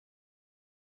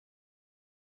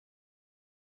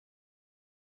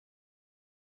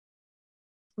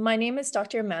My name is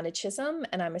Dr. Amanda Chisholm,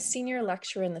 and I'm a senior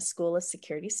lecturer in the School of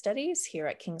Security Studies here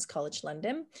at King's College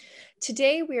London.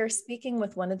 Today, we are speaking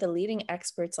with one of the leading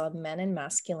experts on men and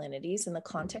masculinities in the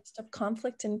context of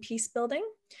conflict and peace building,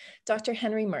 Dr.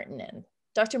 Henri Myrttinen.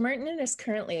 Dr. Myrttinen is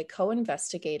currently a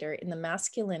co-investigator in the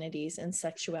Masculinities and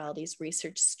Sexualities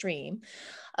research stream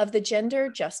of the Gender,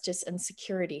 Justice and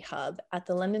Security Hub at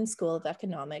the London School of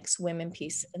Economics Women,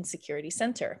 Peace and Security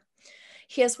Centre.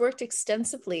 He has worked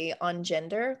extensively on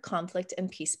gender, conflict, and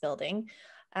peace building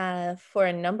for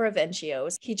a number of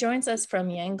NGOs. He joins us from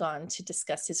Yangon to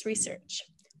discuss his research.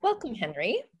 Welcome,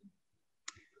 Henri.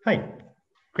 Hi,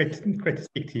 great to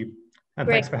speak to you, and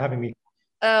Great. Thanks for having me.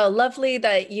 Oh, lovely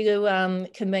that you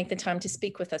can make the time to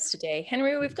speak with us today.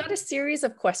 Henri, we've got a series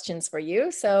of questions for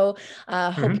you, so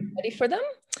hope you're ready for them.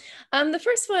 The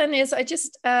first one is,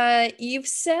 you've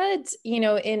said,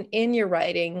 in your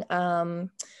writing,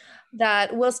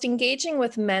 that whilst engaging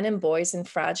with men and boys in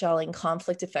fragile and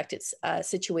conflict-affected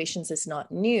situations is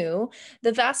not new,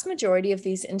 the vast majority of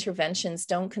these interventions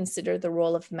don't consider the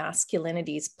role of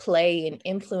masculinities play in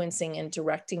influencing and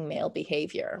directing male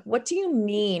behavior. What do you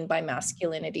mean by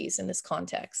masculinities in this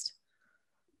context?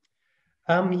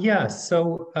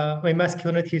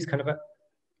 Masculinity is kind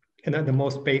of the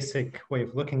most basic way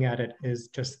of looking at it is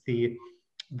just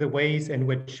the ways in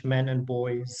which men and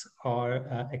boys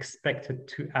are expected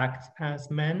to act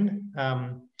as men,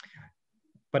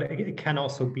 but it can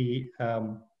also be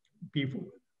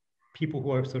people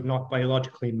who are sort of not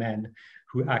biologically men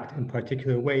who act in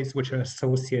particular ways which are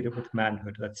associated with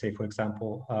manhood. Let's say, for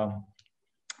example,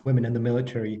 women in the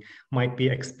military might be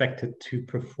expected to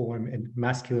perform in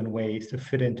masculine ways to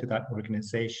fit into that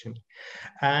organization.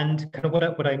 And kind of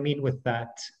what I mean with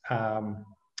that,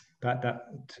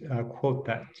 quote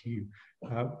that you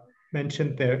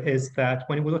mentioned there is that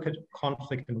when we look at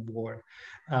conflict and war,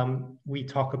 we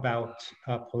talk about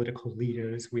political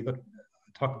leaders, we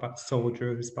talk about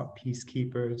soldiers, about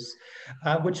peacekeepers,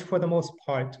 which for the most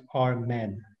part are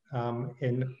men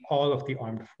in all of the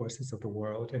armed forces of the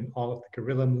world, in all of the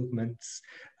guerrilla movements,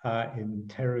 in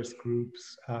terrorist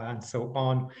groups, and so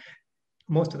on.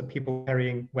 Most of the people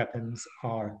carrying weapons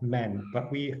are men,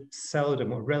 but we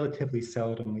seldom or relatively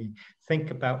seldomly think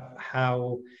about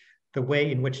how the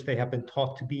way in which they have been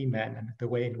taught to be men and the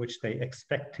way in which they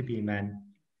expect to be men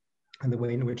and the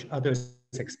way in which others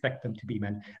expect them to be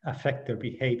men affect their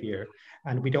behavior.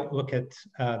 And we don't look at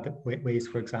the ways,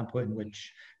 for example, in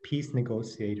which peace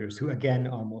negotiators, who again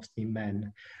are mostly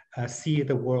men, see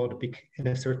the world in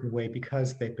a certain way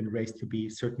because they've been raised to be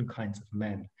certain kinds of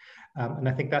men. And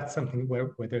I think that's something where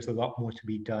there's a lot more to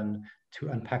be done to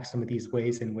unpack some of these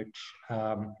ways in which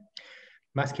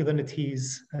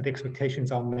masculinities, the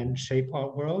expectations on men shape our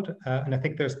world. And I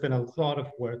think there's been a lot of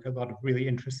work, a lot of really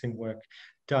interesting work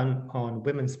done on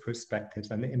women's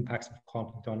perspectives and the impacts of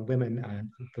conflict on women and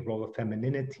the role of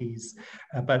femininities.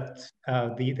 But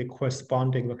the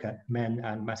corresponding look at men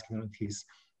and masculinities,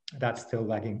 that's still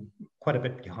lagging quite a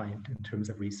bit behind in terms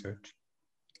of research.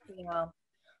 Yeah.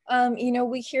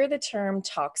 We hear the term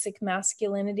toxic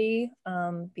masculinity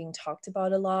being talked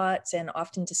about a lot and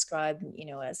often described,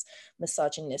 as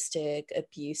misogynistic,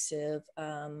 abusive,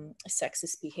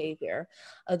 sexist behavior,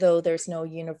 although there's no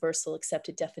universal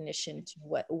accepted definition to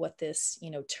what this,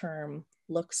 term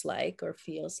looks like or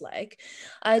feels like.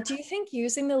 Do you think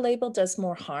using the label does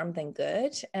more harm than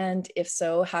good? And if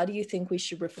so, how do you think we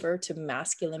should refer to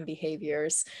masculine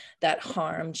behaviors that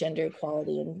harm gender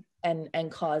equality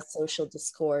and cause social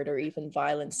discord or even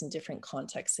violence in different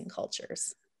contexts and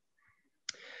cultures?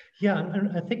 Yeah,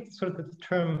 and I think sort of the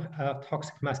term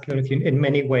toxic masculinity in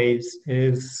many ways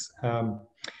is a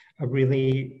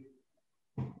really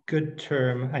good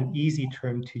term, an easy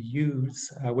term to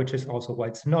use, which is also why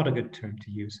it's not a good term to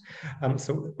use.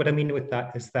 So what I mean with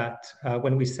that is that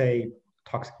when we say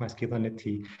toxic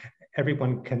masculinity,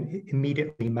 everyone can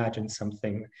immediately imagine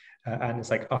something and it's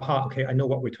like, aha, okay, I know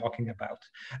what we're talking about.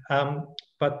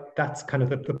 But that's kind of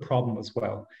the problem as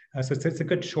well. So it's a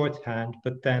good shorthand,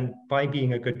 but then by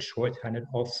being a good shorthand, it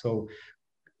also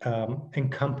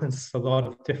encompasses a lot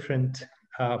of different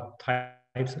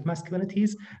types of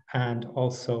masculinities and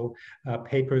also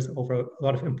papers over a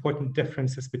lot of important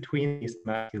differences between these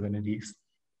masculinities.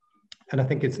 And I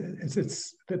think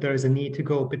there is a need to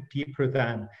go a bit deeper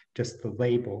than just the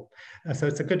label. So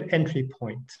it's a good entry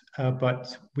point,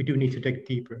 but we do need to dig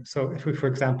deeper. So if we, for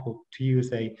example, to use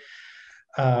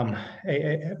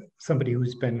somebody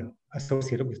who's been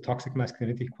associated with toxic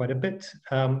masculinity quite a bit,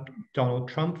 Donald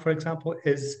Trump, for example,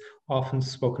 is often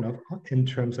spoken of in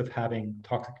terms of having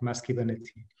toxic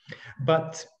masculinity.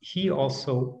 But he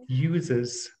also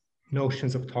uses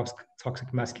notions of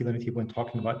toxic masculinity when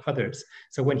talking about others.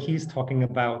 So when he's talking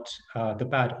about the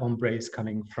bad hombres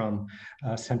coming from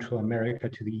Central America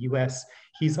to the US,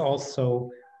 he's also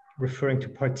referring to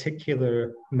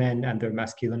particular men and their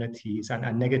masculinities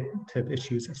and negative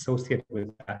issues associated with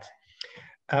that.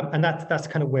 And that's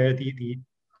kind of where the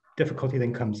difficulty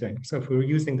then comes in. So if we were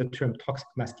using the term toxic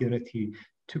masculinity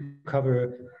to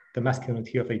cover the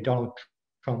masculinity of a Donald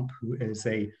Trump, who is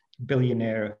a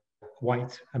billionaire,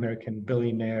 white American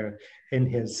billionaire in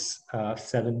his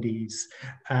 70s,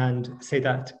 and say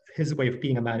that his way of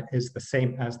being a man is the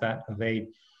same as that of a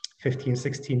 15,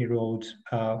 16-year-old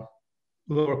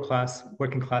lower class,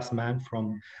 working class man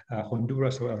from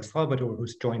Honduras or El Salvador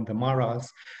who's joined the Maras.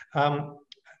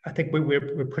 I think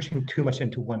we're pushing too much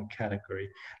into one category,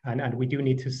 and we do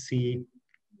need to see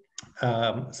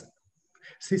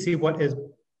what is,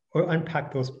 or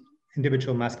unpack those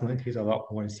individual masculinities a lot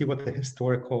more and see what the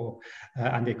historical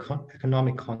and the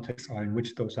economic contexts are in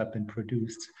which those have been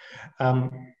produced.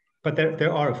 But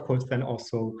there are, of course, then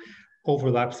also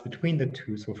overlaps between the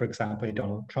two. So, for example, a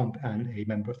Donald Trump and a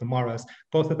member of the Maras,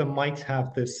 both of them might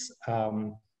have this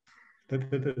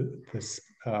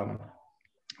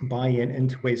buy-in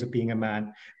into ways of being a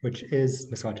man, which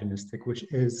is misogynistic, which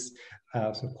is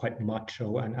sort of quite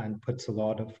macho and puts a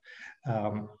lot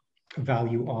of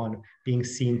value on being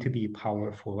seen to be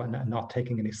powerful and not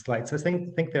taking any slides. So I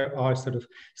think there are sort of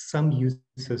some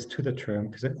uses to the term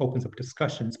because it opens up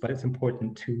discussions, but it's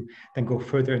important to then go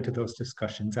further into those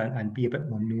discussions and be a bit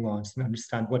more nuanced and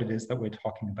understand what it is that we're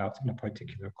talking about in a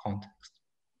particular context.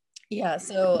 Yeah,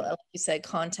 so like you said,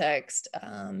 context,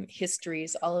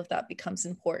 histories, all of that becomes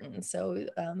important. So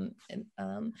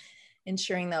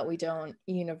ensuring that we don't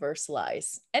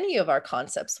universalize any of our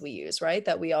concepts we use, right?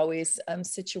 That we always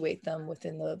situate them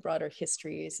within the broader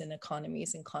histories and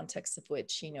economies and contexts of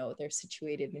which, they're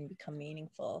situated and become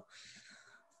meaningful.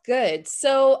 Good.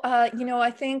 So,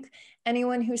 I think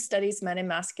anyone who studies men and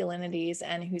masculinities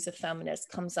and who's a feminist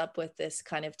comes up with this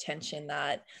kind of tension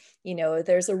that,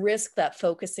 there's a risk that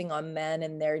focusing on men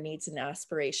and their needs and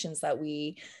aspirations, that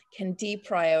we can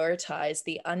deprioritize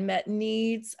the unmet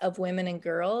needs of women and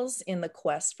girls in the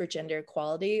quest for gender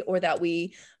equality, or that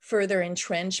we further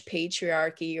entrench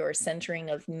patriarchy or centering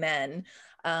of men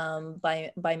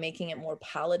by making it more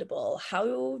palatable.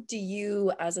 How do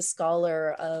you, as a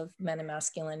scholar of men and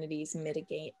masculinities,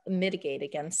 mitigate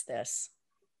against this?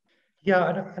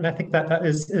 Yeah, and I think that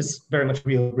is very much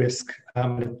real risk.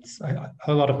 A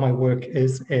lot of my work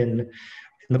is in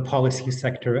the policy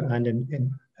sector and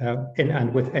in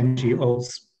and with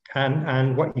NGOs.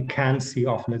 And what you can see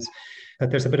often is that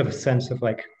there's a bit of a sense of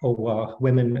like,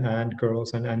 women and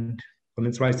girls and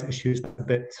women's rights issues a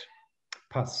bit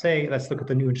passe. Let's look at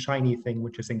the new and shiny thing,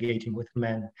 which is engaging with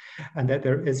men, and that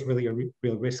there is really a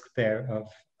real risk there of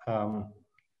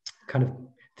kind of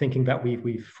thinking that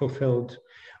we've fulfilled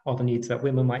all the needs that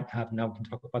women might have. Now we can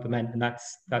talk about the men, and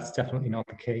that's definitely not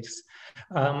the case.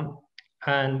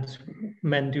 And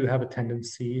men do have a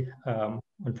tendency,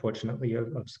 unfortunately,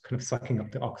 of kind of sucking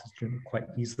up the oxygen quite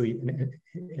easily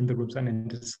in the rooms and in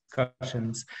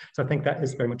discussions. So I think that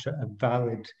is very much a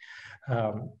valid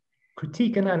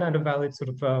critique and a valid sort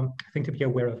of thing to be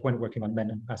aware of when working on men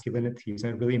and masculinities,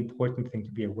 and a really important thing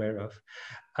to be aware of.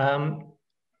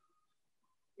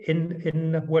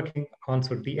 In working on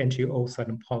sort of the NGO side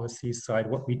and policy side,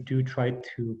 what we do try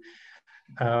to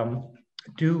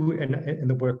do in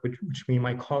the work which me and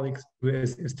my colleagues do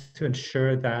is to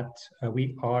ensure that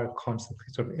we are constantly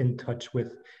sort of in touch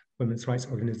with women's rights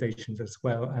organizations as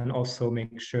well, and also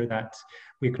make sure that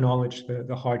we acknowledge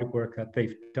the hard work that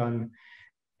they've done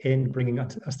in bringing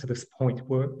us to this point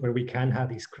where we can have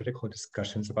these critical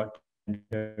discussions about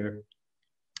gender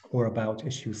or about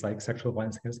issues like sexual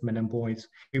violence against men and boys.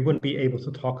 We wouldn't be able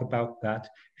to talk about that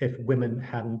if women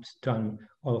hadn't done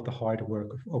all of the hard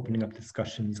work of opening up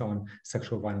discussions on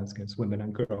sexual violence against women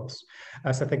and girls.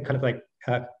 So I think kind of like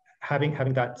having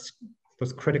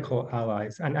those critical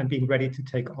allies and being ready to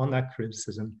take on that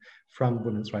criticism from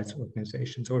women's rights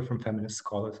organizations or from feminist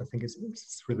scholars, I think is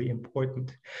really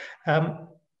important.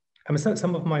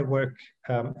 Some of my work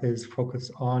is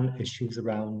focused on issues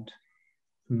around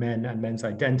men and men's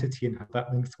identity and how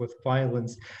that links with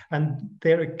violence. And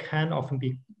there it can often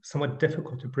be somewhat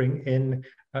difficult to bring in,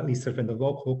 at least sort of in the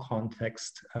local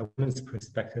context, women's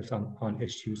perspectives on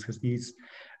issues, because these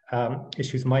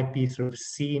issues might be sort of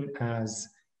seen as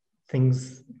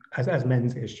things as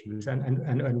men's issues,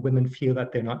 and women feel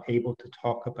that they're not able to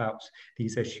talk about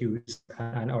these issues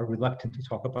and are reluctant to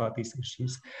talk about these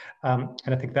issues. And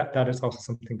I think that is also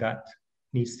something that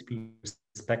needs to be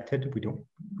respected.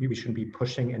 We shouldn't be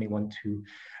pushing anyone to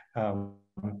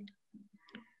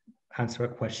answer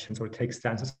questions or take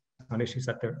stances on issues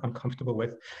that they're uncomfortable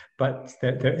with. But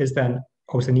there is then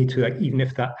also a need to, like, even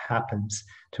if that happens,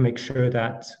 to make sure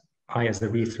that I, as a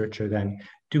researcher, then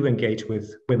do engage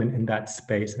with women in that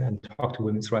space and talk to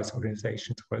women's rights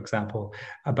organizations, for example,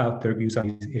 about their views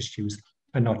on these issues,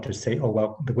 and not just say, oh,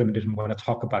 well, the women didn't want to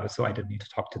talk about it, so I didn't need to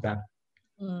talk to them.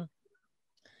 Mm.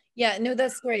 Yeah, no,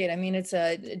 that's great. I mean,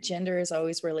 gender is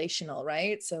always relational,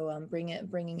 right? So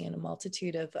bringing in a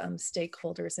multitude of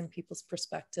stakeholders and people's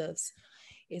perspectives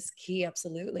is key.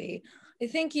 Absolutely. I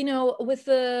think, with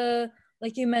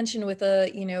like you mentioned, with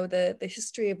the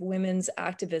history of women's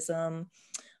activism,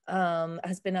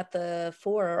 has been at the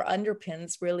fore, or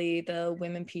underpins really the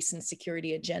women, peace and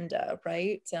security agenda,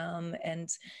 right? And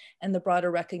the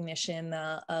broader recognition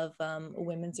of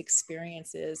women's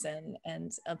experiences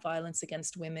and violence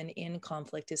against women in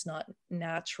conflict is not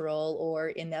natural or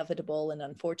inevitable and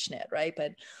unfortunate, right?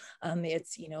 But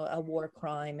it's, a war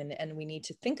crime, and we need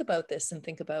to think about this and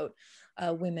think about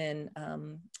women,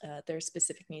 their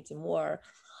specific needs in war.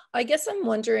 I guess I'm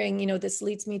wondering, this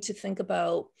leads me to think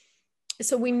about,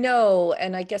 so we know,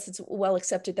 and I guess it's well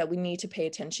accepted, that we need to pay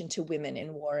attention to women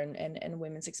in war and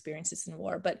women's experiences in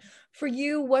war. But for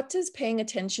you, what does paying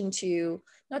attention to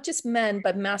not just men,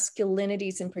 but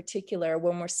masculinities in particular,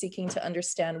 when we're seeking to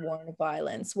understand war and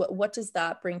violence, what does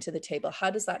that bring to the table? How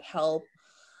does that help?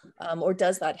 Or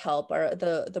does that help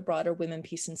the broader women,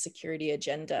 peace and security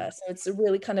agenda? So it's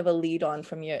really kind of a lead on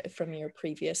from your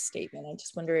previous statement. I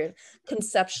just wonder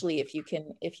conceptually if you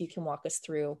can walk us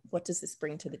through, what does this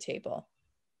bring to the table?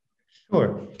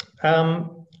 Sure.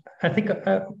 I think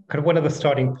kind of one of the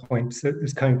starting points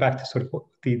is coming back to sort of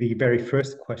the very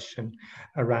first question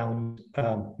around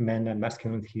men and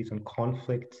masculinities and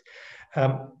conflict.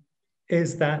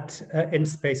 Is that in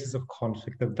spaces of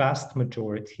conflict, the vast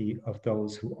majority of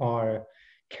those who are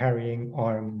carrying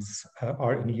arms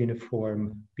are in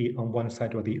uniform, be it on one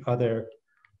side or the other,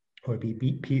 or be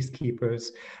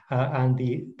peacekeepers, and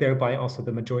thereby also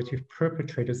the majority of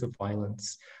perpetrators of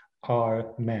violence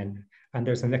are men. And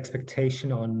there's an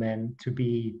expectation on men to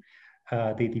be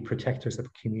the protectors of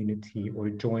community, or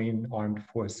join armed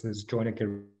forces, join a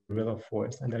guerrilla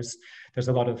force. And there's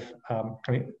a lot of,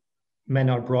 men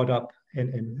are brought up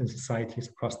in societies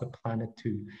across the planet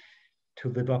to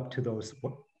live up to those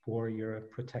warrior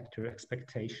protector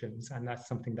expectations. And that's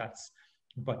something that's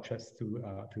buttressed through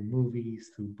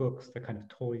movies, through books, the kind of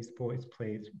toys boys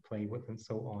play with, and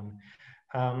so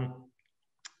on.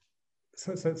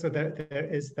 So there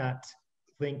is that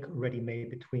link already made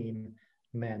between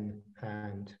men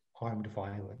and armed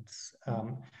violence.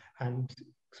 And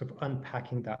sort of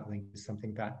unpacking that link is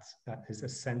something that is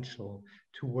essential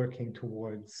to working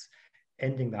towards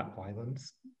ending that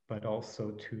violence, but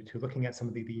also to looking at some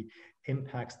of the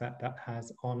impacts that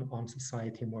has on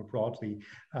society more broadly.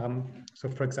 So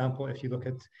for example, if you look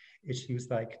at issues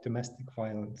like domestic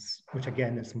violence, which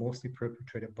again is mostly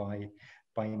perpetrated by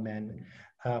men,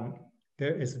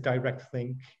 there is a direct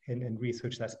link in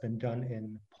research that's been done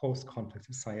in post-conflict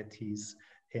societies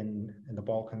in the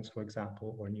Balkans, for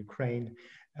example, or in Ukraine,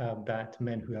 that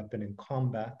men who have been in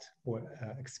combat or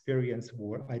experienced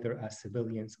war either as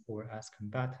civilians or as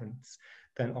combatants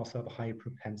then also have a higher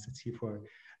propensity for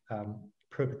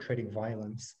perpetrating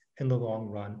violence in the long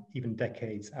run, even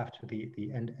decades after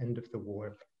the end of the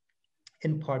war,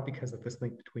 in part because of this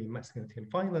link between masculinity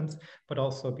and violence, but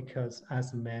also because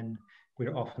as men,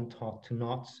 we're often taught to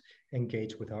not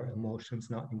engage with our emotions,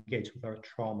 not engage with our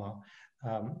trauma.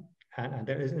 And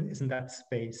there isn't that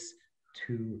space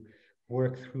to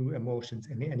work through emotions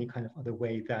in any kind of other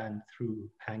way than through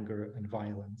anger and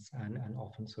violence, and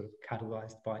often sort of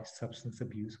catalyzed by substance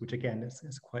abuse, which again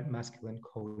is quite masculine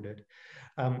coded.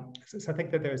 So I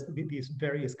think that there's these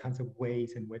various kinds of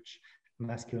ways in which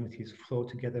masculinities flow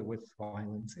together with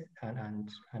violence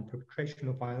and perpetration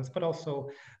of violence, but also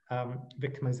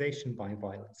victimization by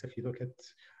violence. If you look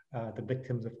at the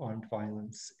victims of armed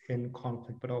violence in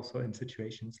conflict, but also in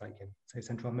situations like in, say,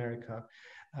 Central America,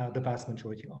 the vast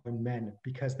majority are men,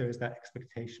 because there is that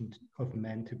expectation of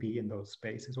men to be in those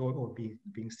spaces or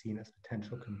being seen as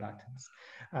potential combatants.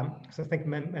 So I think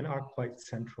men are quite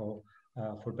central,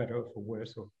 for better or for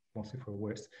worse, or mostly for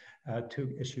worse,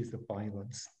 to issues of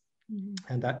violence.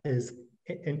 Mm-hmm. And that is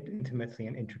intimately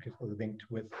and intricately linked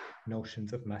with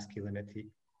notions of masculinity.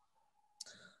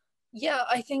 Yeah,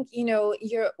 I think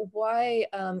your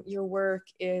work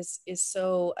is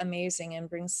so amazing and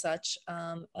brings such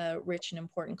a rich and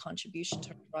important contribution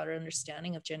to a broader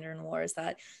understanding of gender and war, is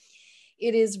that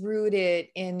it is rooted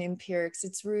in empirics,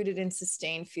 it's rooted in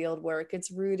sustained field work, it's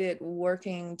rooted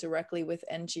working directly with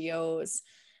NGOs,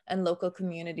 and local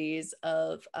communities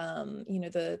of, you know,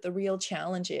 the real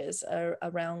challenges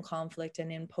around conflict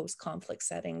and in post-conflict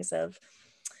settings of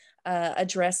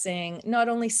addressing not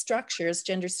only structures,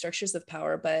 gender structures of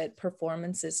power, but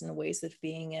performances and ways of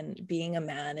being and being a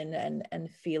man and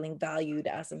feeling valued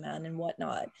as a man and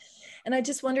whatnot. And I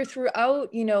just wonder,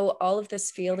 throughout, you know, all of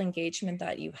this field engagement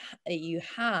that you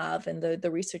have and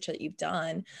the research that you've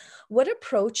done, what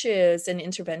approaches and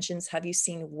interventions have you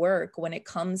seen work when it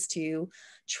comes to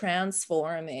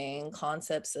transforming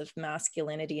concepts of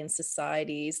masculinity in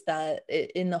societies, that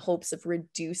in the hopes of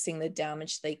reducing the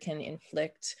damage they can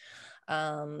inflict,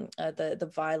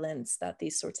 the violence that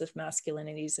these sorts of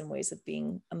masculinities and ways of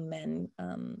being men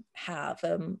have.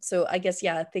 So I guess,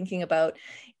 yeah, thinking about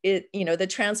it, you know, the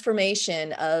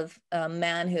transformation of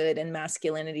manhood and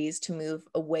masculinities to move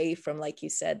away from, like you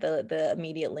said, the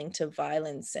immediate link to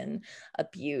violence and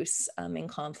abuse in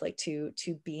conflict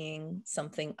to being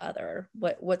something other.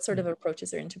 What sort of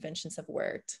approaches or interventions have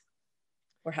worked,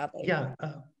 or have they? Yeah,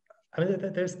 I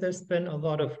mean, there's been a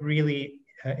lot of really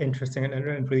interesting and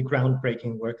really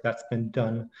groundbreaking work that's been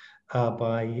done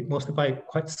mostly by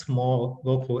quite small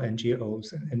local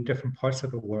NGOs in different parts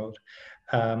of the world.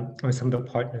 I mean, some of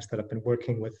the partners that I've been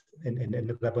working with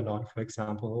in Lebanon, for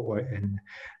example, or in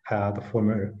the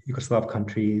former Yugoslav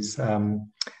countries,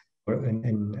 or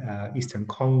in Eastern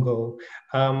Congo,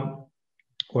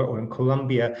 or in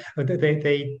Colombia,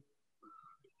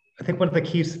 I think one of the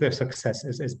keys to their success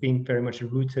is being very much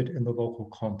rooted in the local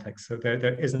context. So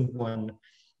there isn't one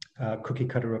cookie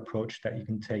cutter approach that you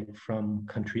can take from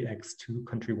country X to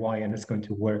country Y and it's going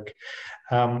to work.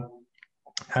 And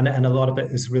a lot of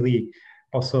it is really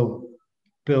also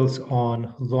built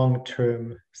on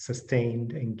long-term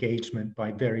sustained engagement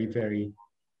by very, very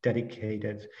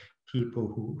dedicated people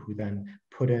who then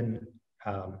put in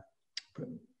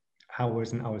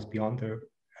hours and hours beyond their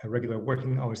regular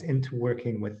working hours into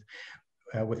working with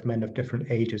men of different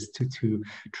ages to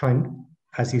try and,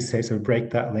 as you say, sort of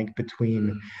break that link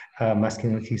between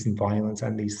masculinities and violence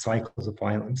and these cycles of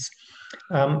violence.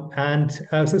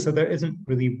 So there isn't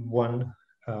really one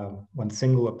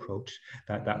single approach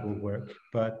that will work,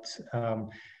 but I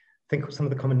think some of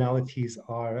the commonalities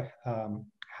are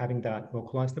having that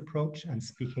localized approach and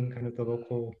speaking kind of the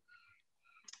local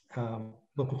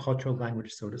cultural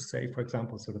language, so to say. For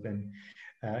example, sort of in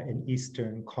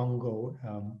Eastern Congo,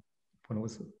 when I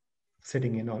was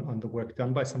sitting in on the work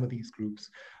done by some of these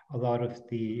groups, a lot of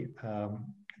the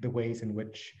ways in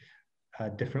which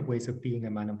different ways of being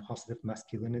a man and positive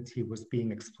masculinity was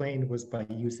being explained was by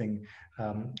using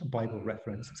Bible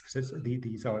references, because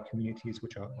these are communities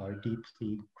which are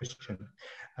deeply Christian.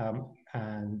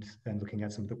 And then looking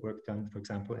at some of the work done, for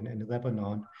example, in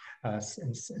Lebanon,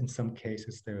 in some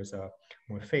cases there's a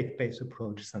more faith-based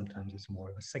approach, sometimes it's more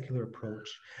of a secular approach.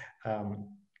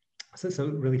 So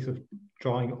really sort of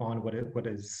drawing on what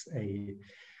is a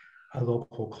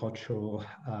local cultural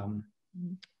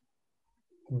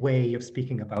way of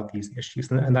speaking about these issues,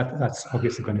 and that's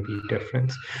obviously going to be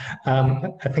different.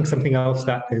 I think something else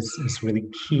that is really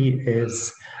key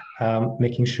is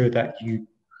making sure that you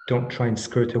don't try and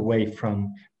skirt away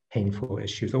from painful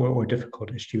issues or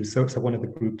difficult issues. So one of the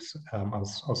groups I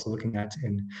was also looking at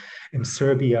in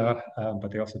Serbia,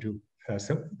 but they also do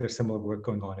there's similar work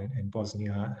going on in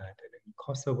Bosnia and in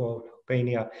Kosovo,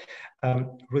 Albania.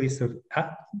 Really sort of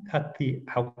at the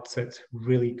outset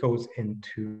really goes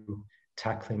into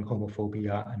tackling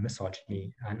homophobia and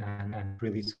misogyny, and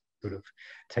really sort of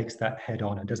takes that head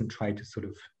on and doesn't try to sort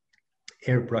of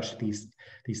airbrush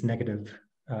these negative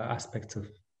aspects of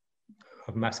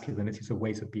masculinity, so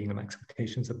ways of being, and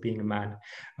expectations of being a man,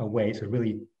 away. So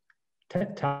really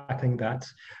tackling that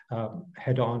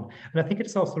head on. And I think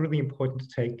it's also really important to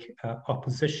take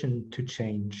opposition to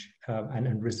change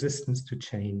and resistance to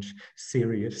change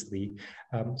seriously.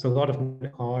 So a lot of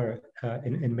men are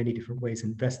in many different ways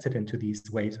invested into these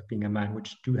ways of being a man,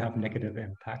 which do have negative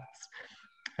impacts,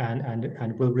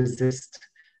 and will resist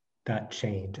that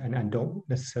change and don't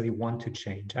necessarily want to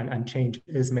change. And change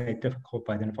is made difficult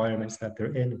by the environments that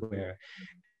they're in, where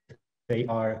they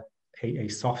are a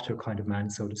softer kind of man,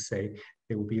 so to say.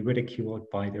 They will be ridiculed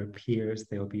by their peers,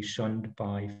 they will be shunned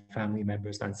by family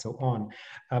members, and so on.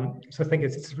 So I think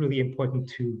it's really important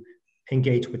to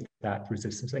engage with that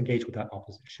resistance, engage with that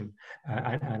opposition,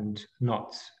 and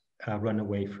not run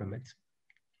away from it.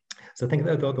 So I think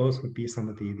that those would be some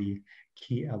of the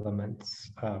key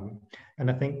elements. And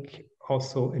I think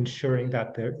also ensuring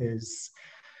that there is,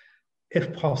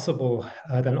 if possible,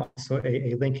 then also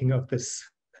a linking of this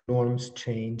norms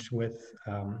change with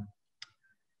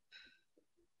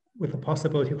the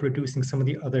possibility of reducing some of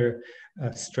the other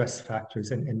stress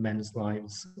factors in men's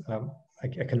lives.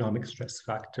 economic stress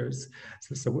factors.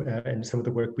 In some of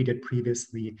the work we did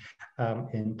previously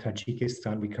in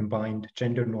Tajikistan, we combined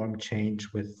gender norm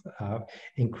change with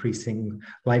increasing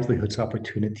livelihoods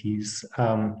opportunities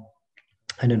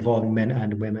and involving men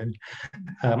and women.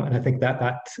 And I think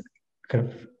that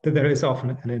there is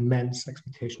often an immense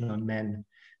expectation on men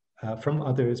from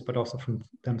others, but also from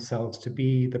themselves, to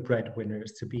be the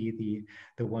breadwinners, to be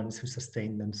the ones who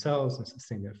sustain themselves and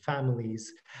sustain their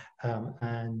families,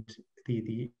 and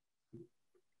the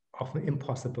often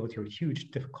impossibility or huge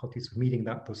difficulties of meeting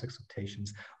those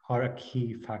expectations are a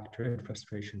key factor in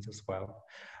frustrations as well.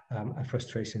 And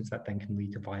frustrations that then can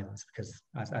lead to violence, because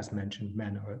as mentioned,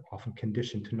 men are often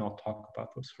conditioned to not talk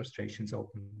about those frustrations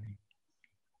openly.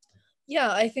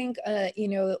 Yeah, I think,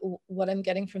 what I'm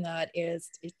getting from that is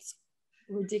it's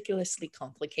ridiculously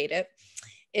complicated.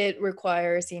 It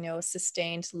requires,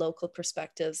 sustained local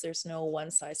perspectives. There's no one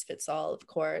size fits all, of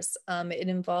course. It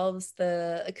involves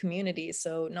the community,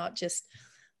 so not just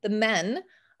the men,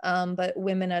 but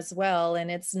women as well. And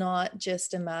it's not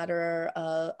just a matter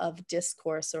of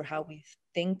discourse or how we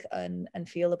think and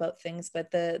feel about things, but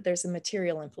there's a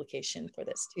material implication for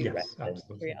this too, yes, right?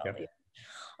 Absolutely. Reality.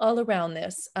 All around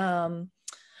this. I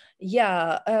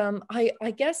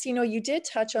guess, you did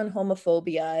touch on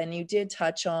homophobia, and you did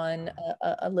touch on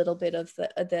a little bit of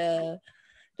the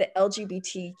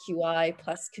LGBTQI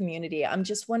plus community. I'm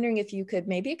just wondering if you could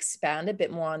maybe expand a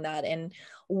bit more on that, and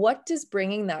what does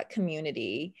bringing that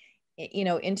community,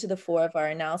 into the fore of our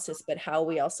analysis, but how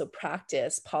we also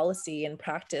practice policy and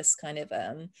practice kind of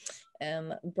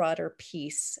broader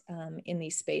peace in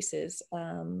these spaces,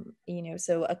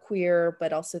 so a queer,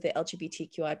 but also the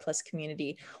LGBTQI plus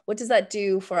community. What does that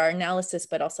do for our analysis,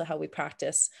 but also how we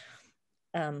practice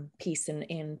peace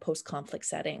in post-conflict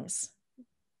settings?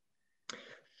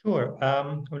 Sure.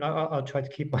 I'll try to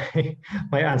keep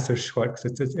my answer short,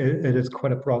 because it is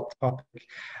quite a broad topic.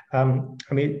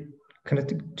 Kind of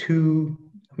two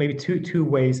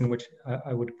ways in which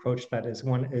I would approach that.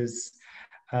 One is,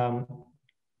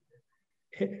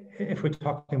 if we're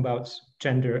talking about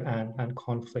gender and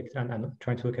conflict, and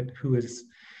trying to look at who's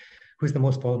the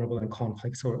most vulnerable in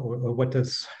conflicts, or what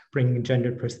does bringing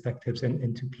gender perspectives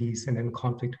into peace and in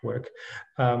conflict work,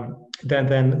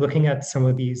 then looking at some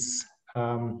of these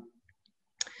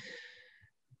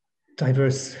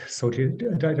diverse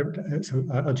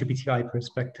LGBTI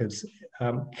perspectives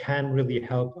can really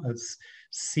help us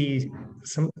see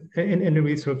some, in a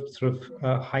really sort of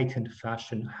heightened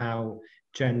fashion, how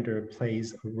gender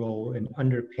plays a role in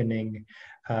underpinning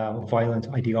violent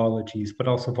ideologies, but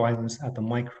also violence at the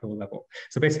micro level.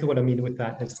 So basically what I mean with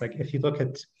that is, like, if you look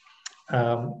at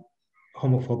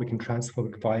homophobic and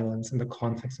transphobic violence in the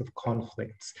context of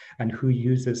conflicts, and who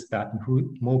uses that and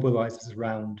who mobilizes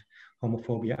around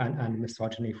homophobia and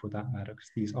misogyny, for that matter,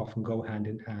 because these often go hand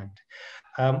in hand.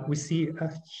 We see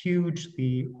a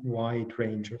hugely wide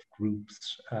range of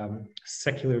groups,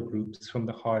 secular groups from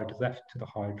the hard left to the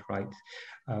hard right.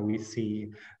 We see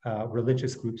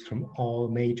religious groups from all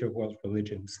major world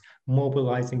religions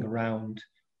mobilizing around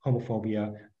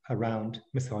homophobia, around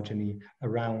misogyny,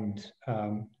 around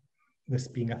this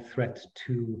being a threat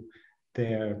to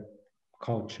their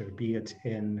culture, be it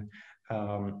in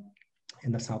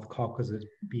the South Caucasus,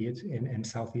 be it in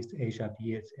Southeast Asia,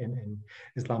 be it in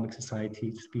Islamic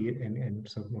societies, be it in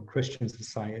sort of more Christian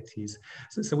societies.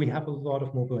 So we have a lot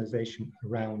of mobilization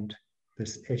around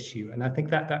this issue. And I think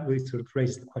that really sort of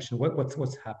raises the question,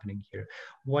 what's happening here?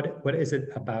 What is it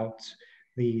about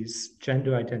these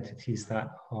gender identities that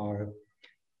are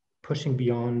pushing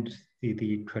beyond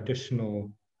the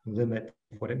traditional limit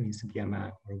of what it means to be a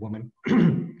man or a woman?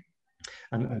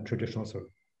 And a traditional sort of,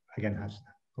 again, has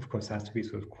to be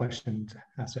sort of questioned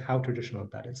as to how traditional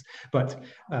that is. But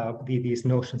these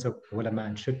notions of what a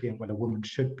man should be and what a woman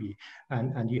should be,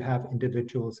 and you have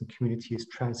individuals and communities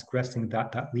transgressing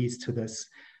that leads to this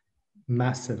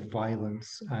massive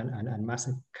violence and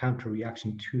massive counter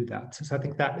reaction to that. So I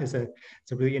think that is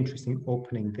it's a really interesting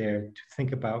opening there to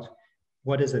think about,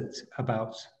 what is it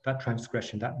about that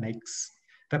transgression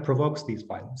that provokes these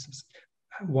violences?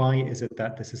 Why is it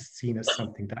that this is seen as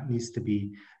something that needs to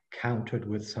be countered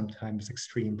with sometimes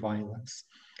extreme violence?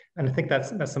 And I think that's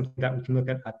something that we can look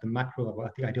at the macro level,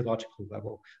 at the ideological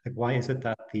level. Like, why is it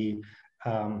that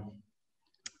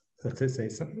let's say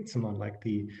someone like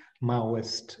the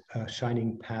Maoist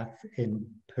Shining Path in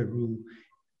Peru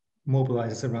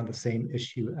mobilizes around the same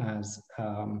issue as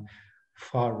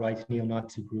far-right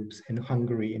neo-Nazi groups in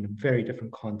Hungary in a very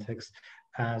different context,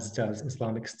 as does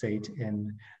Islamic State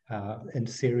in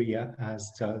Syria,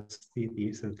 as does the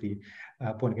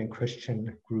born-again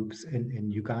Christian groups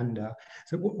in Uganda.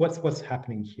 So what's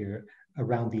happening here?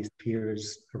 around these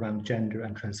fears around gender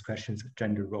and transgressions of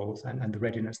gender roles and the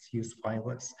readiness to use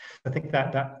violence. I think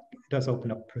that does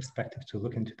open up perspective to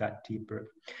look into that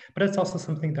deeper. But it's also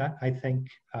something that I think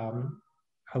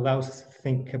allows us to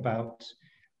think about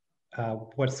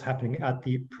what's happening at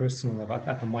the personal level,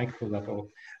 at the micro level.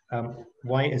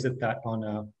 Why is it that on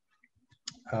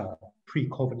a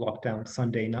pre-COVID lockdown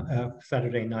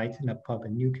Saturday night in a pub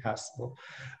in Newcastle,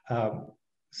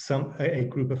 a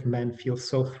group of men feel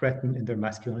so threatened in their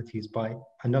masculinities by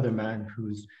another man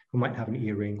who might have an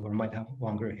earring or might have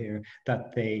longer hair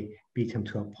that they beat him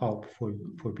to a pulp for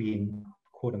being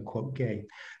quote unquote gay.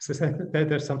 So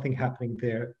there's something happening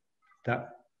there that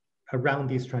around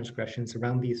these transgressions,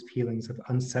 around these feelings of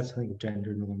unsettling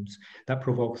gender norms that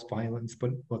provokes violence,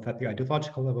 but both at the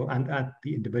ideological level and at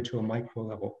the individual micro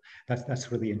level.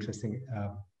 That's really interesting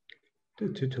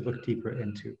to look deeper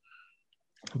into.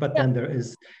 But then there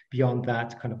is, beyond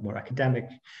that kind of more academic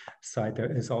side,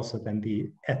 there is also then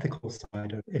the ethical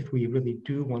side of, if we really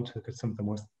do want to look at some of the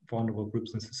most vulnerable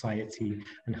groups in society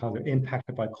and how they're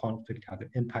impacted by conflict, how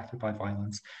they're impacted by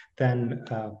violence, then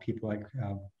people like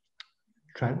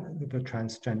the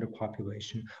transgender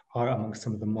population are among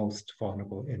some of the most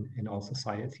vulnerable in all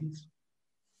societies.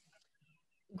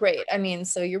 Great. I mean,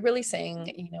 so you're really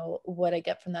saying, you know, what I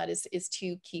get from that is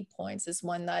two key points. Is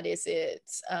one, that is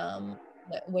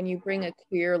when you bring a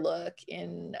queer look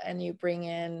in and you bring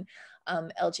in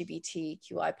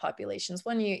LGBTQI populations,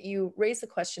 when you raise the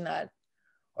question that,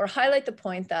 or highlight the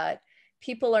point that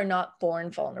people are not born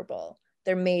vulnerable,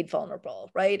 they're made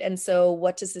vulnerable, right? And so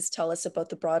what does this tell us about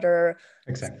the broader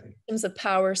systems of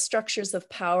power, structures of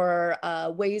power,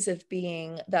 ways of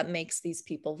being that makes these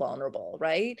people vulnerable,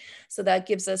 right? So that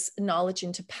gives us knowledge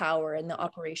into power and the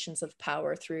operations of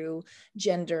power through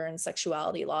gender and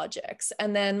sexuality logics.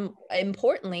 And then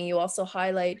importantly, you also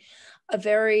highlight a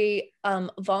very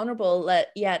vulnerable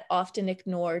yet often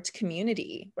ignored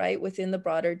community, right, within the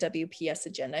broader WPS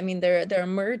agenda. I mean, they're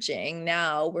emerging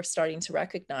now, we're starting to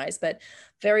recognize, but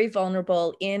very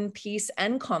vulnerable in peace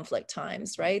and conflict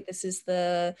times, right? This is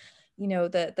the, you know,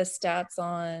 the stats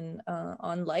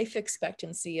on life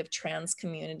expectancy of trans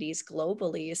communities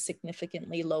globally is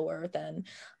significantly lower than,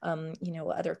 you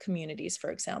know, other communities, for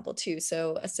example, too.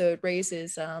 So it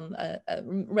raises,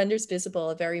 renders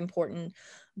visible a very important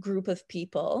group of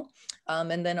people,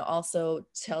 and then also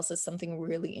tells us something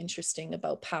really interesting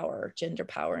about power, gender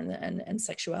power, and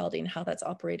sexuality, and how that's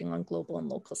operating on global and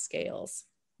local scales.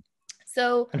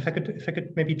 So, and if I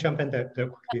could maybe jump in there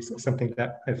quickly, something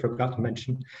that I forgot to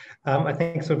mention. I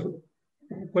think sort of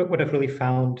what I've really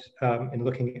found in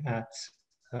looking at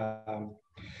the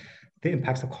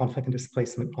impacts of conflict and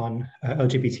displacement on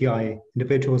LGBTI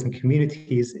individuals and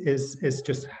communities is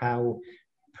just how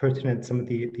pertinent some of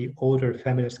the older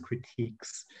feminist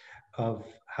critiques of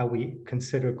how we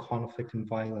consider conflict and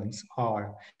violence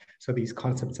are. So these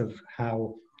concepts of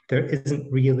how there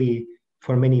isn't really,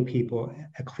 for many people,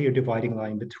 a clear dividing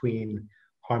line between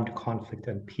armed conflict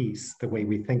and peace, the way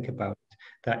we think about it,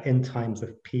 that in times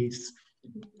of peace,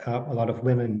 a lot of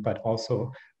women, but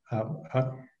also a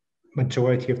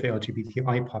majority of the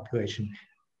LGBTI population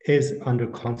is under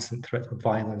constant threat of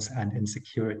violence and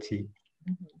insecurity.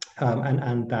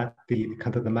 And that the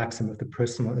kind of the maxim of the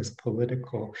personal is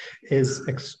political is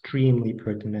extremely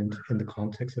pertinent in the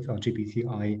context of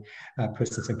LGBTI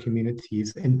persons and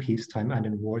communities in peacetime and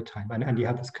in wartime. And you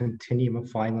have this continuum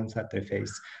of violence that they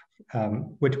face,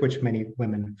 which many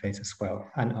women face as well,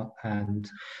 and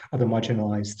other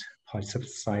marginalized parts of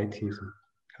societies,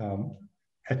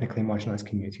 ethnically marginalized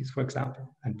communities, for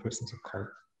example, and persons of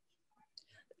color.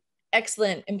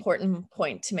 Excellent, important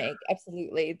point to make.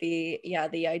 Absolutely.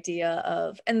 The idea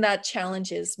of, and that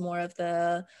challenges more of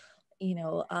the, you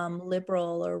know,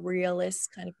 liberal or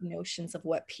realist kind of notions of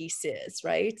what peace is,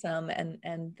 right?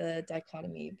 And the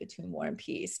dichotomy between war and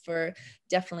peace. For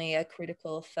definitely a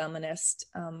critical feminist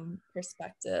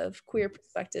perspective, queer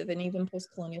perspective, and even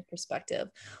post-colonial perspective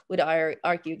would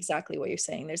argue exactly what you're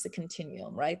saying. There's a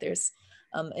continuum, right? There's,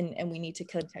 and we need to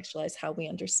contextualize how we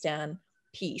understand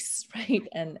peace, right,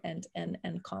 and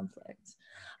conflict.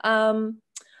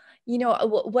 You know,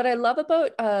 what I love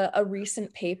about a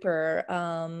recent paper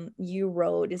you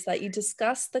wrote is that you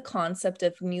discuss the concept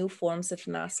of new forms of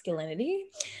masculinity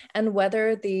and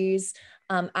whether these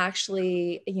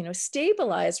actually, you know,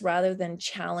 stabilize rather than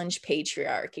challenge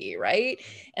patriarchy, right?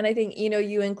 And I think, you know,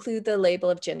 you include the label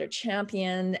of gender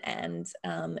champion and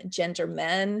gender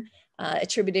men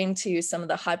attributing to some of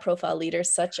the high-profile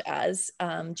leaders such as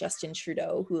Justin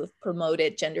Trudeau, who have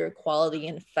promoted gender equality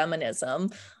and feminism,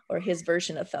 or his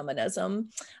version of feminism,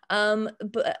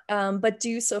 but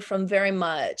do so from very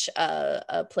much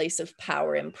a place of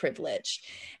power and privilege.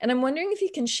 And I'm wondering if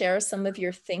you can share some of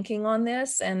your thinking on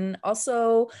this, and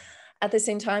also at the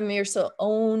same time, your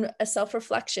own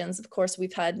self-reflections. Of course,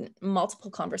 we've had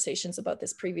multiple conversations about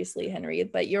this previously, Henri,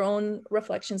 but your own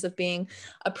reflections of being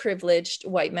a privileged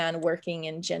white man working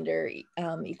in gender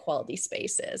equality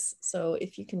spaces. So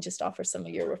if you can just offer some of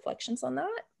your reflections on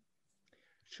that.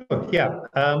 Sure. Yeah.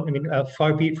 I mean,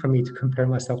 far be it from me to compare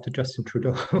myself to Justin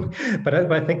Trudeau, but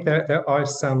I think there are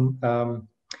some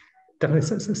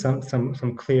definitely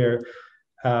some clear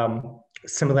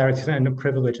similarities and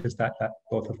privileges that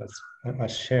both of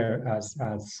us share as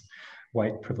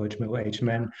white privileged middle-aged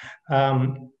men.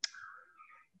 And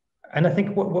I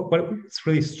think what's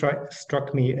really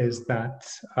struck me is that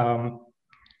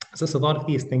so a lot of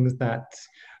these things that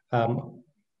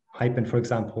I've been, for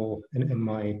example, in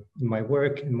my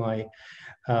work, in my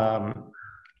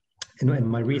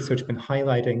research, been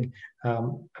highlighting. I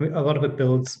mean, a lot of it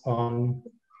builds on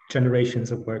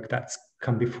generations of work that's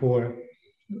come before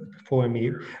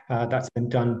me, that's been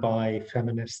done by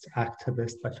feminist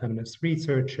activists, by feminist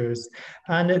researchers,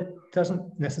 and it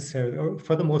doesn't necessarily, or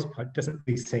for the most part, doesn't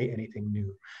really say anything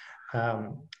new.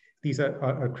 These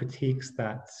are critiques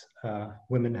that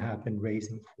women have been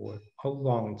raising for a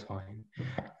long time,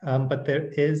 but there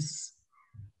is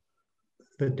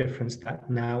the difference that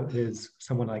now is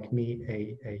someone like me,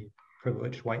 a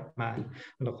privileged white man,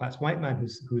 middle-class white man,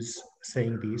 who's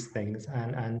saying these things,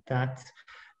 and that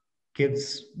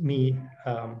gives me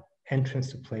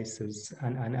entrance to places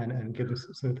and gives us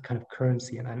sort of the kind of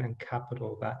currency and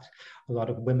capital that a lot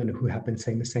of women who have been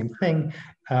saying the same thing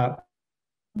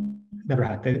never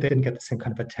had. They didn't get the same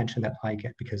kind of attention that I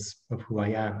get because of who I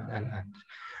am and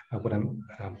what I'm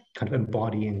kind of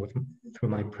embodying through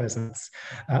my presence.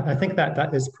 I think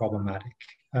that is problematic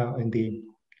in the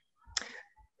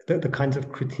kinds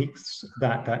of critiques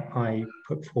that I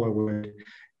put forward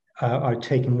are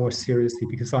taken more seriously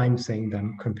because I'm saying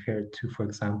them compared to, for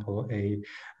example,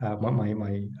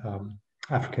 my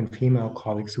African female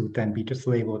colleagues who would then be just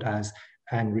labeled as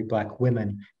angry Black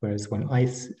women, whereas when I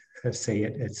say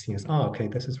it, it's seen as, oh, okay,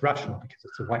 this is rational because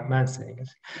it's a white man saying it.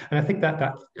 And I think that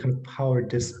kind of power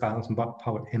disbalance and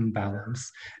power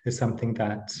imbalance is something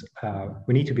that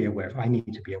we need to be aware of. I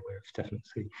need to be aware of,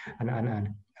 definitely, and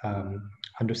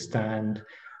understand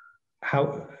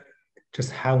how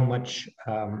much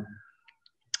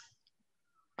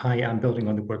I am building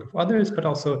on the work of others, but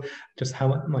also just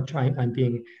how much I'm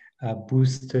being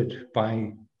boosted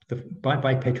by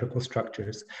patriarchal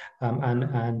structures,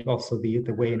 and also the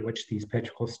way in which these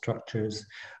patriarchal structures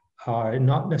are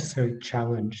not necessarily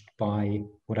challenged by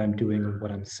what I'm doing or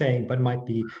what I'm saying, but might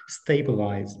be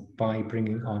stabilized by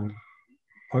bringing on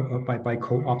or by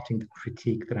co-opting the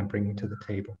critique that I'm bringing to the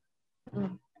table.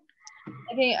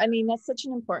 I mean, that's such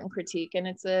an important critique. And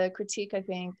it's a critique, I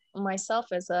think, myself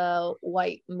as a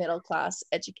white, middle-class,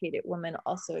 educated woman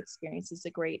also experiences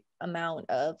a great amount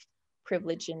of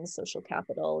privilege and social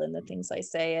capital in the things I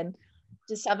say. And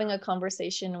just having a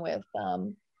conversation with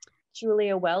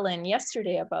Julia Wellen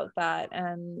yesterday about that.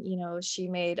 And, you know, she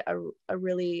made a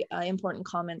really important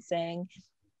comment saying,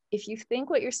 if you think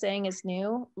what you're saying is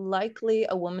new, likely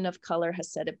a woman of color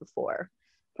has said it before.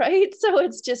 Right. So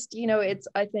it's just, you know,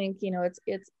 I think, you know,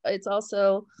 it's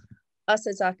also us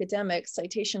as academics,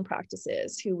 citation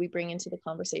practices, who we bring into the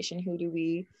conversation, who do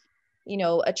we, you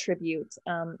know, attribute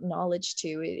knowledge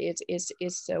to, is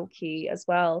so key as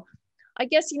well. I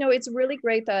guess, you know, it's really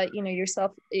great that, you know,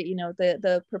 yourself, you know,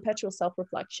 the perpetual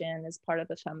self-reflection is part of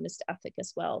the feminist ethic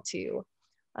as well, too,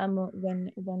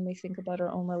 when we think about our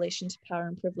own relation to power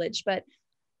and privilege. But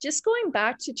just going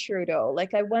back to Trudeau,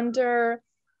 like, I wonder,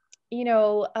 you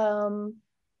know,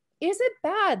 is it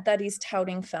bad that he's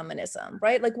touting feminism,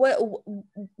 right? Like,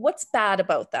 what's bad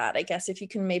about that? I guess if you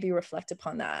can maybe reflect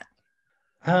upon that.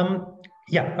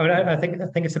 Yeah, I mean, I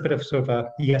think it's a bit of sort of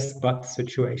a yes but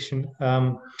situation,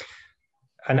 and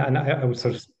I would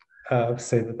sort of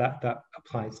say that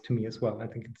applies to me as well. I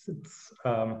think it's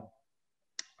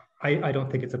I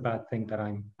don't think it's a bad thing that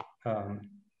I'm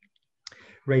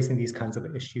raising these kinds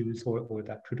of issues, or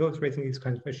that Trudeau is raising these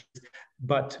kinds of issues,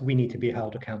 but we need to be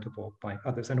held accountable by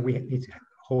others, and we need to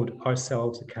hold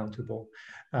ourselves accountable.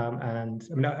 And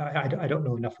I mean, I don't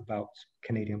know enough about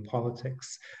Canadian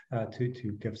politics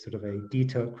to give sort of a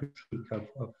detailed critique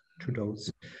of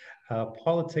Trudeau's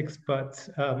politics, but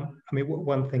I mean,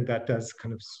 one thing that does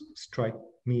kind of strike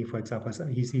me, for example, is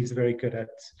he's very good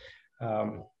at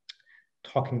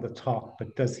talking the talk,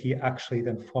 but does he actually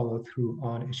then follow through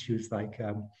on issues like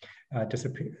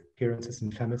disappearances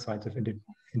and femicides of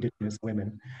Indigenous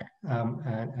women?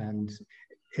 And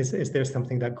is there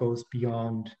something that goes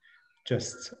beyond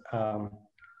just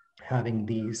having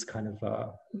these kind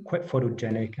of quite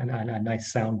photogenic and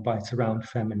nice sound bites around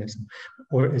feminism?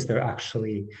 Or is there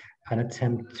actually an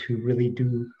attempt to really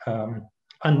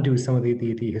undo some of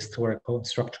the historical and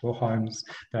structural harms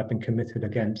that have been committed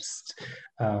against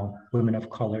women of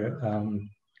color,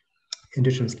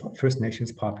 Indigenous First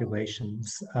Nations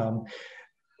populations?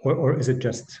 Or is it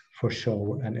just for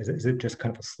show? And is it just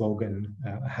kind of a slogan,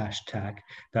 a hashtag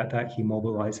that he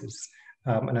mobilizes?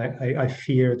 And I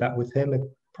fear that with him, it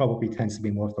probably tends to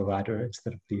be more of the latter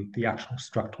instead of the actual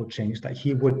structural change that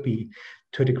he would be,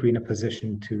 to a degree, in a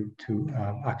position to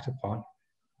act upon.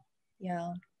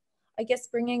 Yeah. I guess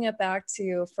bringing it back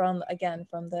to from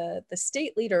the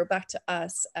state leader back to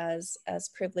us as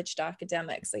privileged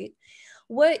academics, like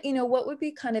what would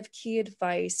be kind of key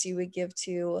advice you would give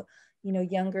to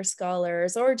younger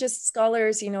scholars, or just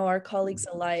scholars, our colleagues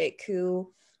alike,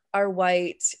 who are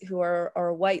white, who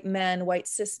are white men, white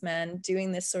cis men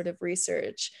doing this sort of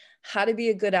research, how to be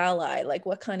a good ally? Like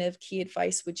what kind of key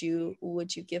advice would you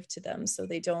give to them so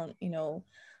they don't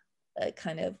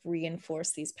kind of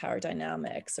reinforce these power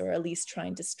dynamics, or at least try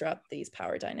and disrupt these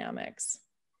power dynamics?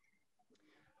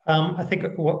 I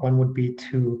think what one would be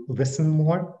to listen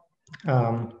more.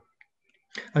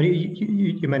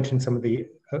 You mentioned some of the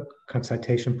kind of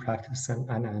citation practice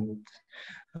and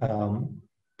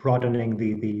broadening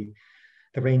the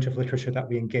range of literature that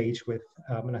we engage with,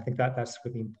 and I think that's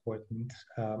really important,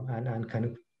 and kind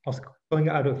of also going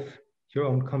out of your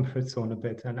own comfort zone a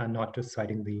bit, and not just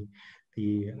citing the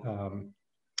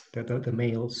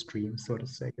male stream, so to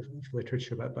say, of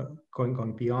literature, but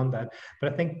going beyond that.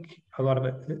 But I think a lot of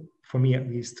it, for me at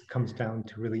least, comes down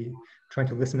to really trying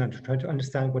to listen and to try to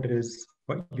understand what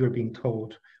you're being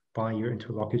told by your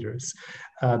interlocutors,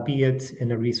 be it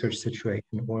in a research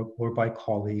situation or by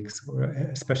colleagues, or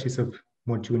especially sort of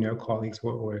more junior colleagues,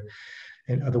 or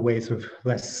in other ways of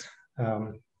less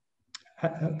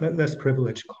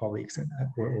privileged colleagues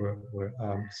or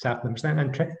staff members,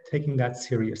 and taking that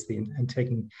seriously and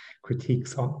taking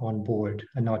critiques on board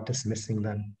and not dismissing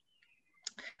them.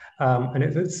 And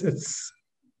it's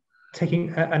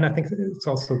taking, and I think it's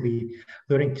also the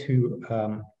learning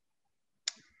to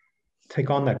take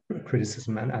on that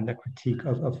criticism and that critique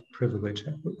of privilege,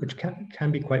 which can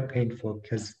be quite painful,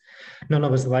 because none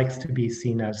of us likes to be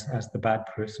seen as the bad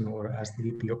person or as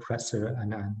the oppressor,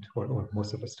 or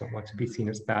most of us don't want to be seen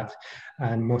as that,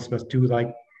 and most of us do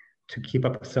like to keep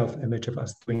up a self-image of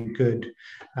us doing good.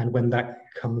 And when that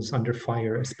comes under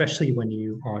fire, especially when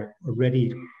you are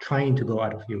already trying to go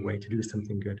out of your way to do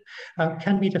something good,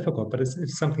 can be difficult. But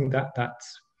it's something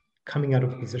that's coming out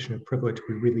of a position of privilege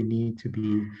we really need to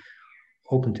be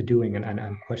open to doing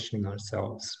and questioning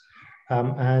ourselves.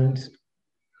 And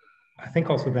I think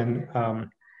also then,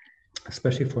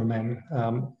 especially for men,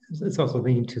 it's also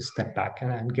the need to step back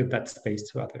and give that space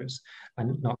to others,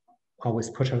 and not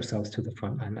always push ourselves to the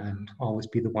front and always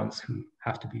be the ones who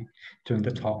have to be doing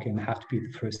the talking, have to be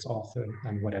the first author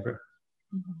and whatever.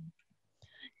 Mm-hmm.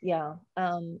 Yeah,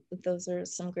 those are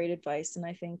some great advice. And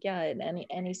I think, yeah, in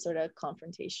any sort of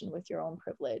confrontation with your own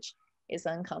privilege is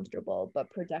uncomfortable,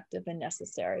 but productive and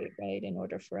necessary, right? In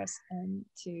order for us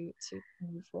to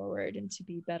move forward and to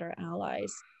be better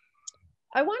allies.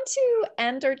 I want to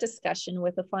end our discussion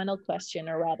with a final question,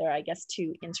 or rather, I guess,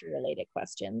 two interrelated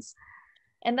questions.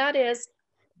 And that is,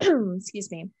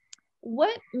 excuse me,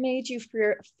 what made you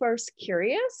first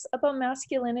curious about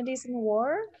masculinities in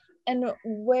war? And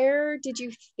where did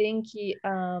you think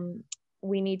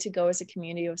we need to go as a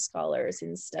community of scholars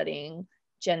in studying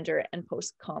gender and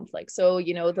post-conflict? So,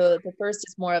 the first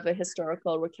is more of a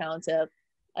historical recount of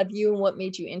you and what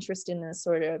made you interested in this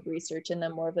sort of research, and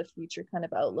then more of a future kind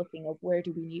of outlooking of where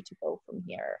do we need to go from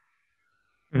here?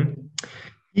 Mm-hmm.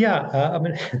 Yeah, I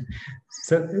mean,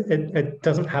 so it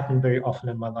doesn't happen very often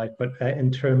in my life, but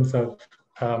in terms of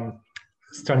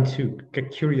starting to get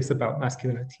curious about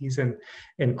masculinities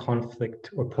in conflict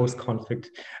or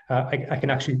post-conflict, I can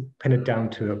actually pin it down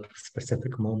to a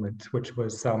specific moment, which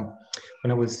was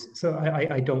when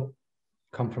I don't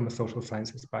come from a social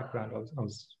sciences background. I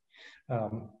was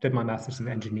did my master's in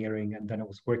engineering, and then I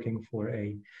was working for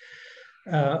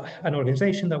an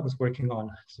organization that was working on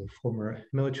sort of former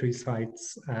military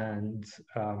sites, and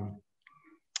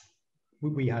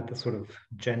we had this sort of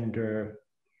gender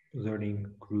learning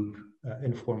group,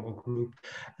 informal group,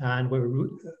 and we were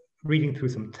reading through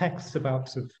some texts about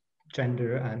sort of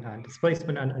gender and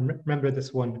displacement, and remember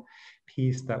this one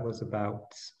piece that was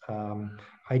about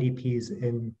IDPs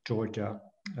in Georgia,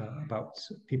 about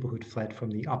people who'd fled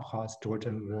from the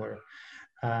Abkhaz-Georgian War.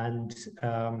 And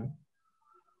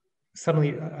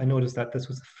suddenly I noticed that this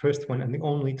was the first one and the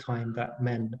only time that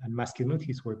men and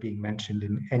masculinities were being mentioned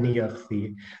in any of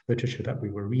the literature that we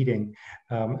were reading.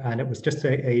 And it was just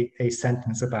a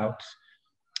sentence about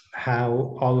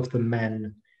how all of the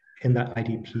men in that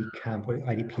IDP camp or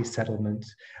IDP settlement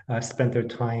spent their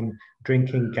time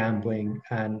drinking, gambling,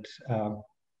 and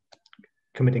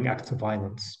committing acts of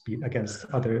violence against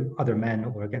other men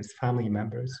or against family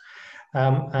members.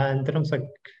 And then I was like,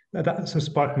 that sort of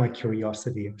sparked my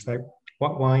curiosity. It's like,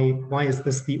 why is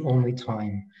this the only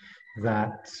time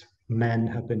that men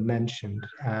have been mentioned?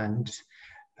 And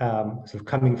sort of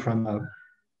coming from a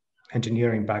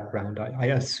engineering background, I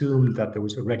assumed that there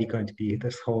was already going to be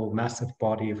this whole massive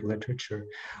body of literature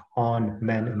on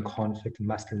men in conflict and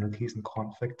masculinities in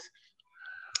conflict.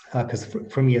 Because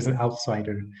for me as an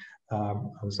outsider, I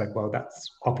was like, well, that's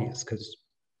obvious because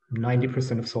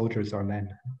 90% of soldiers are men,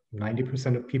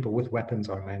 90% of people with weapons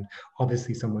are men.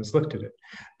 Obviously, someone's looked at it.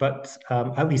 But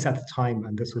at least at the time,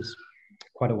 and this was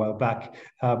quite a while back,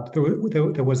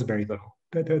 there was very little.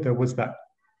 There was that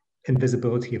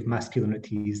invisibility of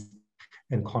masculinities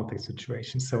in conflict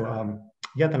situations. So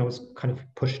yeah, then I was kind of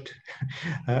pushed,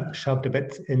 shoved a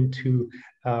bit into,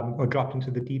 or dropped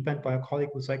into the deep end by a colleague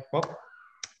who was like, well,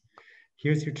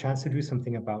 here's your chance to do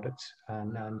something about it.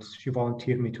 And she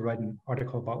volunteered me to write an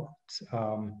article about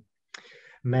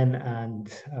men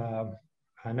and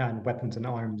weapons and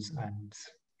arms. And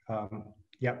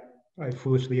yeah, I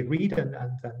foolishly agreed, and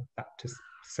then that just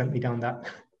sent me down that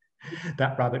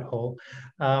that rabbit hole.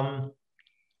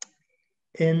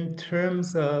 In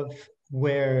terms of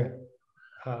where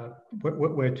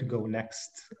to go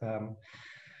next,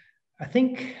 I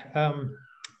think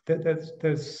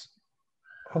there's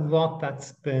a lot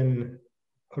that's been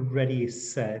already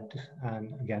said,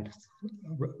 and again,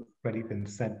 already been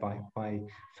said by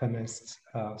feminist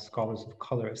scholars of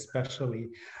color, especially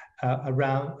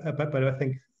around, but I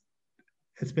think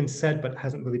it's been said but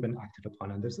hasn't really been acted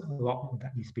upon, and there's a lot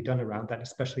that needs to be done around that,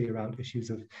 especially around issues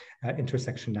of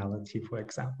intersectionality, for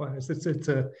example. It's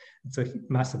a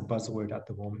massive buzzword at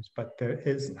the moment, but there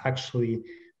is actually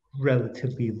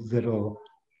relatively little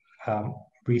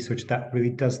research that really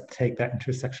does take that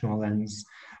intersectional lens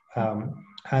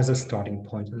as a starting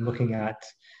point, and looking at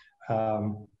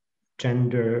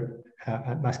gender,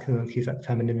 at masculinities, at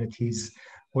femininities,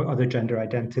 or other gender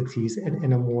identities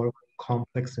in a more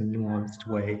complex and nuanced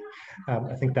way.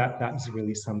 I think that is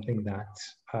really something that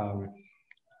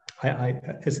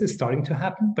is starting to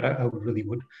happen, but I really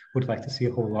would like to see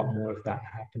a whole lot more of that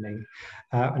happening.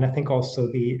 And I think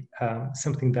also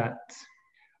something that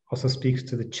also speaks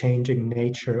to the changing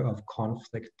nature of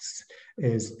conflicts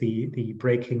is the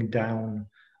breaking down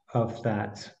of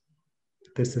that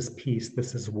this is peace,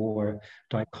 this is war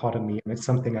dichotomy. And it's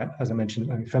something, as I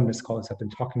mentioned, feminist scholars have been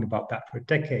talking about that for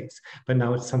decades, but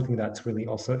now it's something that's really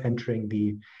also entering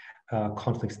the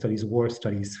conflict studies, war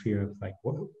studies sphere of like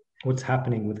what's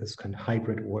happening with this kind of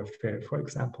hybrid warfare, for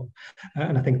example.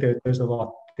 And I think there's a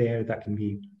lot there that can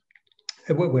be,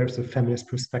 where sort of feminist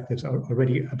perspectives are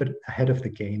already a bit ahead of the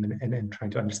game and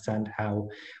trying to understand how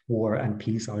war and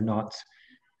peace are not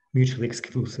mutually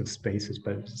exclusive spaces,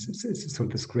 but it's sort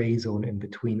of this gray zone in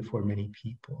between for many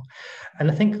people.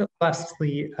 And I think that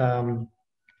lastly, and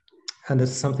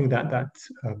this is something that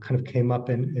kind of came up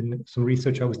in some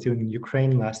research I was doing in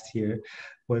Ukraine last year,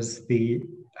 was the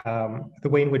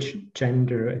way in which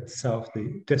gender itself,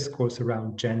 the discourse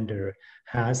around gender,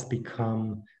 has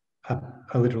become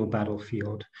a literal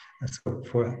battlefield. So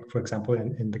for example,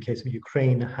 in the case of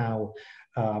Ukraine, how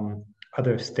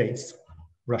other states,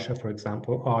 Russia, for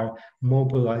example, are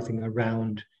mobilizing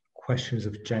around questions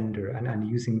of gender and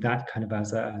using that kind of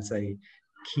as a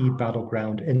key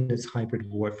battleground in its hybrid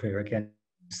warfare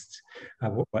against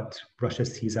what Russia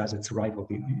sees as its rival,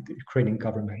 the Ukrainian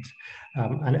government.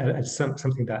 And it's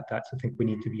something that I think we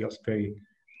need to be also very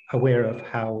aware of,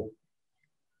 how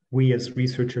we as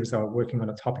researchers are working on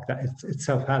a topic that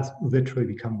itself has literally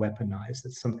become weaponized.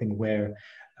 It's something where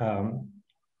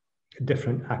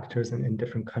different actors in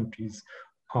different countries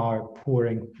are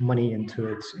pouring money into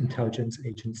it. Intelligence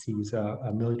agencies,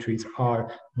 militaries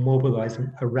are mobilizing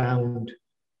around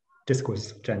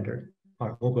discourse of gender,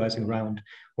 are mobilizing around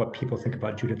what people think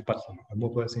about Judith Butler, are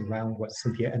mobilizing around what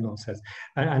Cynthia Enloe says,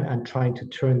 and trying to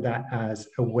turn that as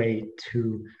a way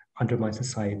to undermine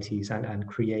societies and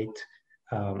create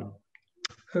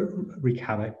wreak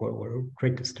havoc or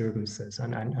create disturbances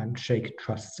and shake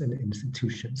trusts in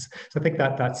institutions. So I think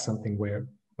that's something where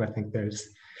I think there's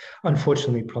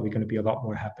unfortunately probably going to be a lot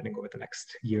more happening over the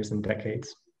next years and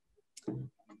decades.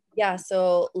 Yeah,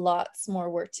 so lots more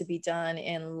work to be done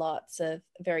in lots of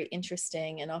very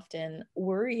interesting and often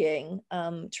worrying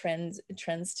trends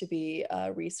to be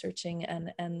researching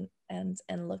and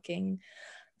looking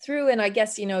through. And I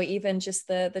guess, you know, even just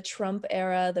the Trump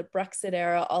era, the Brexit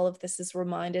era, all of this has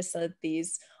reminded us of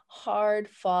these hard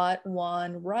fought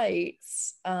won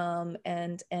rights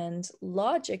and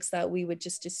logics that we would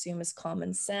just assume as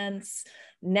common sense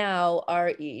now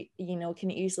are, you know,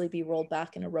 can easily be rolled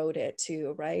back and eroded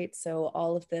too, right? So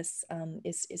all of this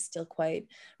is still quite,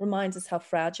 reminds us how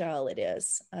fragile it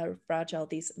is, fragile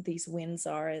these wins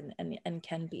are and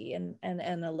can be, and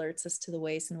alerts us to the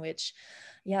ways in which,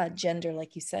 yeah, gender,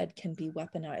 like you said, can be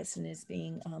weaponized and is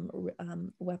being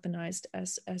weaponized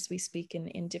as we speak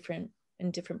in different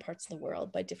parts of the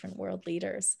world by different world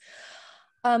leaders.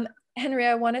 Henri,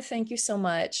 I want to thank you so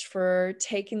much for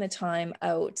taking the time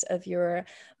out of your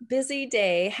busy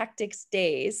day, hectic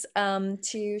days,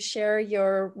 to share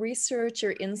your research,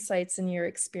 your insights, and your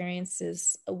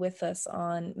experiences with us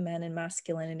on men and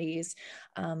masculinities,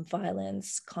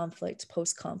 violence, conflict,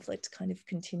 post-conflict kind of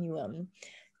continuum.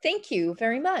 Thank you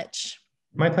very much.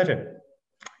 My pleasure.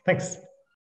 Thanks.